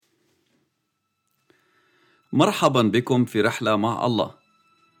مرحبا بكم في رحلة مع الله.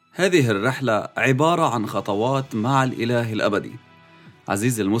 هذه الرحلة عبارة عن خطوات مع الإله الأبدي.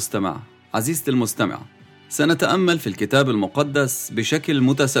 عزيزي المستمع، عزيزتي المستمع، سنتأمل في الكتاب المقدس بشكل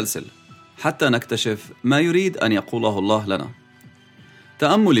متسلسل حتى نكتشف ما يريد أن يقوله الله لنا.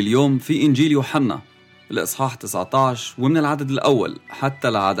 تأمل اليوم في إنجيل يوحنا الإصحاح 19 ومن العدد الأول حتى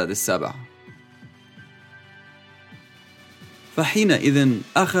العدد 7. فحينئذ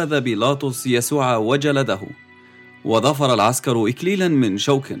أخذ بيلاطس يسوع وجلده، وضفر العسكر إكليلا من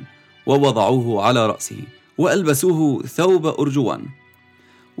شوك ووضعوه على رأسه، وألبسوه ثوب أرجوان،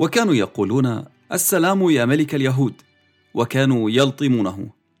 وكانوا يقولون: السلام يا ملك اليهود، وكانوا يلطمونه.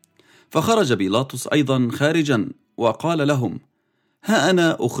 فخرج بيلاطس أيضا خارجا وقال لهم: ها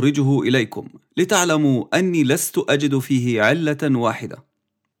أنا أخرجه إليكم لتعلموا أني لست أجد فيه علة واحدة.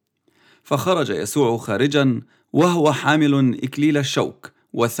 فخرج يسوع خارجا وهو حامل إكليل الشوك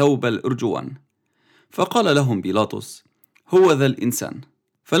وثوب الأرجوان. فقال لهم بيلاطس: هو ذا الإنسان.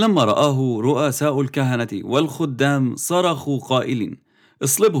 فلما رآه رؤساء الكهنة والخدام صرخوا قائلين: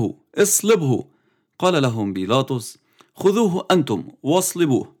 اصلبه اصلبه. قال لهم بيلاطس: خذوه أنتم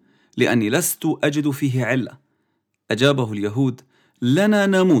واصلبوه، لأني لست أجد فيه علة. أجابه اليهود: لنا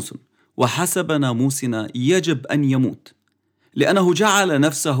ناموس، وحسب ناموسنا يجب أن يموت، لأنه جعل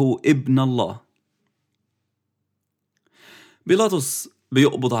نفسه ابن الله. بيلاطس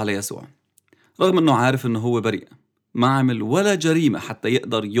بيقبض على يسوع رغم أنه عارف أنه هو بريء، ما عمل ولا جريمة حتى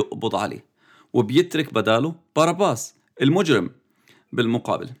يقدر يقبض عليه، وبيترك بداله باراباس المجرم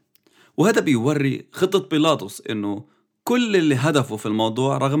بالمقابل. وهذا بيوري خطة بيلاطس أنه كل اللي هدفه في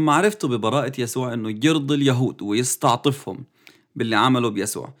الموضوع، رغم معرفته ببراءة يسوع، أنه يرضي اليهود ويستعطفهم باللي عمله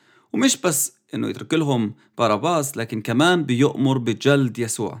بيسوع. ومش بس أنه يترك لهم باراباس، لكن كمان بيؤمر بجلد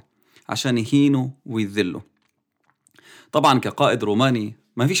يسوع عشان يهينوا ويذلوا. طبعا كقائد روماني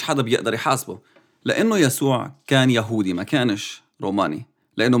ما فيش حدا بيقدر يحاسبه، لأنه يسوع كان يهودي ما كانش روماني،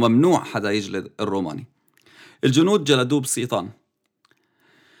 لأنه ممنوع حدا يجلد الروماني. الجنود جلدوه بسيطان.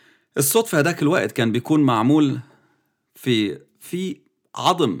 الصوت في هداك الوقت كان بيكون معمول في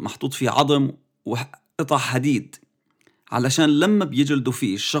عظم، محطوط فيه عظم وقطع حديد، علشان لما بيجلدوا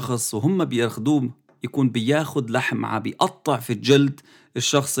فيه الشخص وهم بياخدوه يكون بياخد لحم بيقطع في الجلد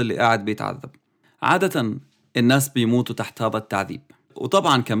الشخص اللي قاعد بيتعذب. عادة الناس بيموتوا تحت هذا التعذيب،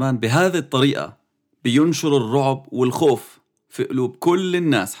 وطبعا كمان بهذه الطريقة بينشر الرعب والخوف في قلوب كل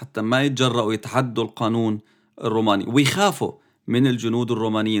الناس حتى ما يتجرؤوا يتحدوا القانون الروماني ويخافوا من الجنود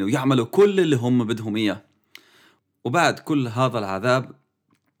الرومانيين ويعملوا كل اللي هم بدهم إياه. وبعد كل هذا العذاب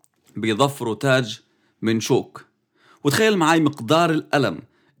بيضفروا تاج من شوك. وتخيل معي مقدار الألم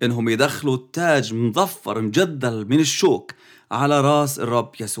إنهم يدخلوا تاج مضفر مجدل من الشوك على رأس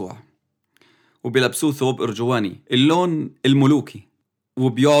الرب يسوع، وبيلبسوه ثوب أرجواني اللون الملوكي،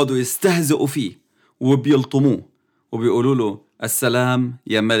 وبيقعدوا يستهزئوا فيه وبيلطموه وبيقولوا له: السلام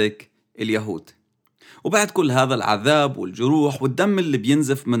يا ملك اليهود. وبعد كل هذا العذاب والجروح والدم اللي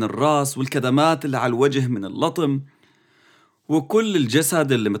بينزف من الراس والكدمات اللي على الوجه من اللطم وكل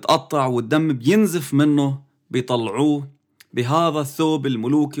الجسد اللي متقطع والدم بينزف منه، بيطلعوه بهذا الثوب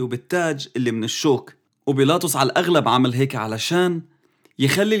الملوكي وبالتاج اللي من الشوك. وبيلاطس على الأغلب عمل هيك علشان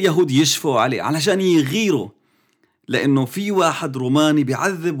يخلي اليهود يشفوا عليه، علشان يغيروا، لأنه في واحد روماني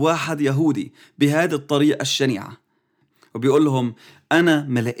بيعذب واحد يهودي بهذه الطريقة الشنيعة. وبيقول لهم: أنا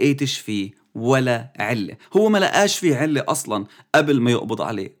ما لقيتش فيه ولا علة. هو ما لقاش فيه علة أصلا قبل ما يقبض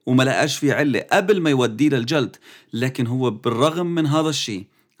عليه، وما لقاش فيه علة قبل ما يوديه للجلد، لكن هو بالرغم من هذا الشيء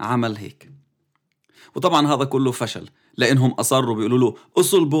عمل هيك. وطبعا هذا كله فشل، لأنهم أصروا بيقولوا له: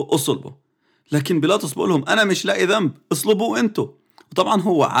 أصلبوا أصلبوا. لكن بيلاطس بيقول لهم: أنا مش لاقي ذنب، اصلبوه أنتوا. وطبعا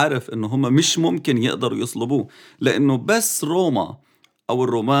هو عارف إنه هم مش ممكن يقدروا يصلبوه، لأنه بس روما أو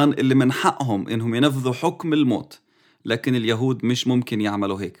الرومان اللي من حقهم إنهم ينفذوا حكم الموت، لكن اليهود مش ممكن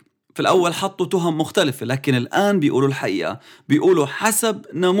يعملوا هيك. في الأول حطوا تهم مختلفة، لكن الآن بيقولوا الحقيقة، بيقولوا حسب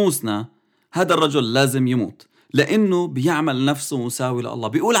ناموسنا هذا الرجل لازم يموت، لأنه بيعمل نفسه مساوي لله.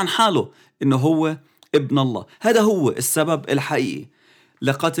 بيقول عن حاله إنه هو ابن الله. هذا هو السبب الحقيقي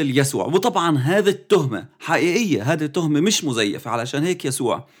لقتل يسوع. وطبعا هذه التهمة حقيقية، هذه التهمة مش مزيفة، علشان هيك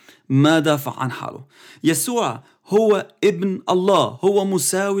يسوع ما دافع عن حاله. يسوع هو ابن الله، هو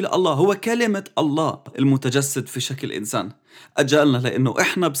مساوي لله، هو كلمة الله المتجسد في شكل إنسان. أجالنا لأنه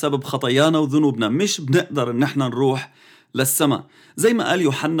إحنا بسبب خطايانا وذنوبنا مش بنقدر إن إحنا نروح للسماء. زي ما قال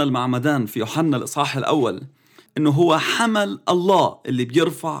يوحنا المعمدان في يوحنا الإصحاح الأول، إنه هو حمل الله اللي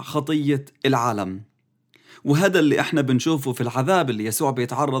بيرفع خطية العالم. وهذا اللي إحنا بنشوفه في العذاب اللي يسوع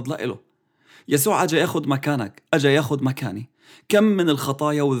بيتعرض له. يسوع أجا ياخد مكانك، أجا ياخد مكاني. كم من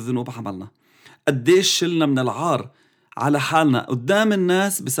الخطايا والذنوب عملنا، قديش شلنا من العار على حالنا قدام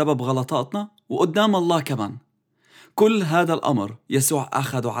الناس بسبب غلطاتنا وقدام الله كمان. كل هذا الأمر يسوع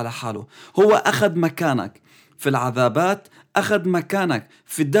أخذه على حاله. هو أخذ مكانك في العذابات، أخذ مكانك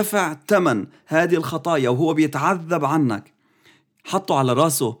في دفع ثمن هذه الخطايا وهو بيتعذب عنك. حطوا على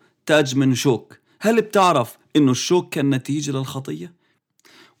راسه تاج من شوك. هل بتعرف إنه الشوك كان نتيجة للخطية؟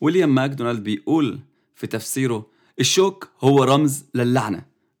 ويليام ماكدونالد بيقول في تفسيره: الشوك هو رمز للعنة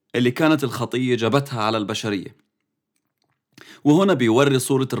اللي كانت الخطية جابتها على البشرية. وهنا بيوري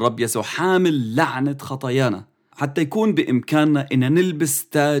صورة الرب يسوع حامل لعنة خطايانا حتى يكون بإمكاننا إن نلبس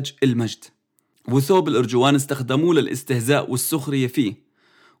تاج المجد. وثوب الأرجوان استخدموه للاستهزاء والسخرية فيه،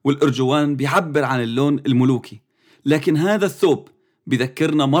 والأرجوان بيعبر عن اللون الملوكي. لكن هذا الثوب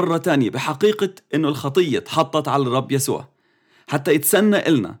بذكرنا مرة تانية بحقيقة إنه الخطية اتحطت على الرب يسوع حتى يتسنى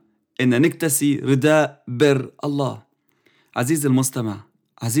إلنا إن نكتسي رداء بر الله. عزيزي المستمع،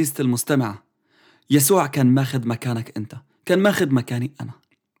 عزيزتي المستمعة، يسوع كان ماخذ مكانك أنت، كان ماخذ مكاني أنا.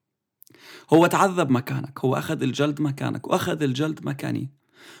 هو تعذب مكانك، هو أخذ الجلد مكانك وأخذ الجلد مكاني.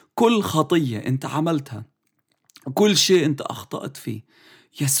 كل خطية أنت عملتها، كل شيء أنت أخطأت فيه،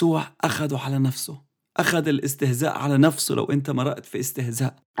 يسوع أخذه على نفسه. أخذ الاستهزاء على نفسه لو أنت مرقت في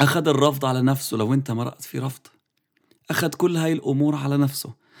استهزاء، أخذ الرفض على نفسه لو أنت مرقت في رفض. أخذ كل هاي الأمور على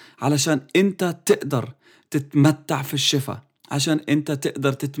نفسه علشان أنت تقدر تتمتع في الشفاء، عشان أنت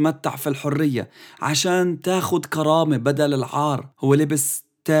تقدر تتمتع في الحرية، عشان تاخد كرامة بدل العار. هو لبس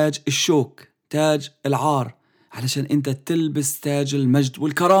تاج الشوك، تاج العار، علشان أنت تلبس تاج المجد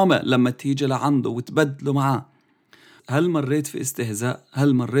والكرامة لما تيجي لعنده وتبدله معاه. هل مريت في استهزاء؟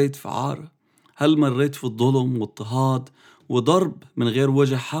 هل مريت في عار؟ هل مريت في الظلم واضطهاد وضرب من غير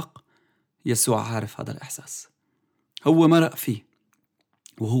وجه حق؟ يسوع عارف هذا الإحساس، هو مرق فيه،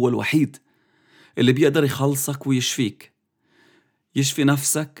 وهو الوحيد اللي بيقدر يخلصك ويشفيك، يشفي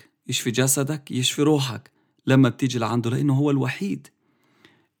نفسك، يشفي جسدك، يشفي روحك لما بتيجي لعنده، لأنه هو الوحيد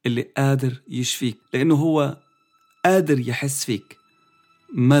اللي قادر يشفيك، لأنه هو قادر يحس فيك.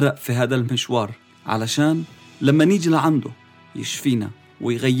 مرق في هذا المشوار علشان لما نيجي لعنده يشفينا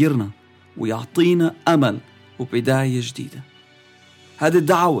ويغيرنا ويعطينا أمل وبداية جديدة. هذه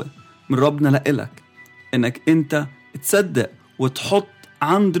الدعوة من ربنا لإلك، إنك أنت تصدق وتحط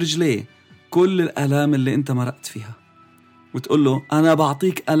عند رجليه كل الآلام اللي أنت مرقت فيها، وتقول له: أنا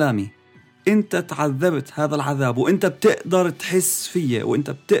بعطيك ألامي، أنت تعذبت هذا العذاب وأنت بتقدر تحس فيه وأنت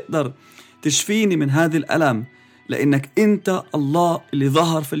بتقدر تشفيني من هذه الألام، لأنك أنت الله اللي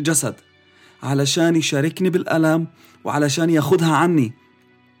ظهر في الجسد علشان يشاركني بالألام وعلشان ياخدها عني.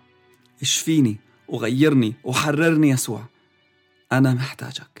 اشفيني وغيرني وحررني يسوع، أنا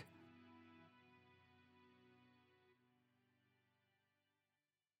محتاجك.